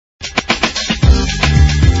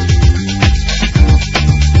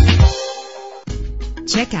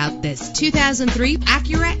Check out this 2003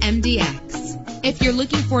 Acura MDX. If you're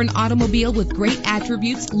looking for an automobile with great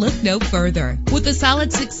attributes, look no further. With a solid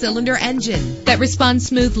 6-cylinder engine that responds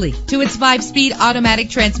smoothly to its 5-speed automatic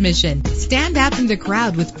transmission, stand out from the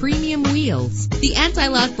crowd with premium wheels. The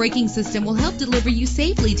anti-lock braking system will help deliver you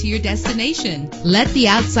safely to your destination. Let the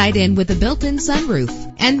outside in with a built-in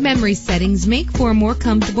sunroof, and memory settings make for a more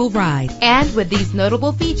comfortable ride. And with these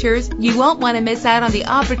notable features, you won't want to miss out on the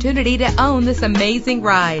opportunity to own this amazing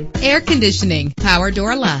ride. Air conditioning, power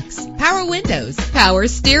door locks, power windows, power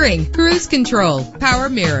steering, cruise control, power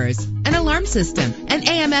mirrors, an alarm system, an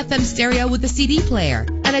AM/FM stereo with a CD player,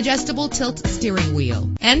 an adjustable tilt steering wheel.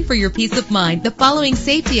 And for your peace of mind, the following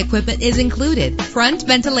safety equipment is included: front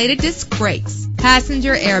ventilated disc brakes,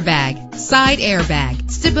 passenger airbag, side airbag,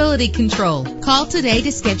 stability control. Call today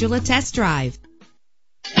to schedule a test drive.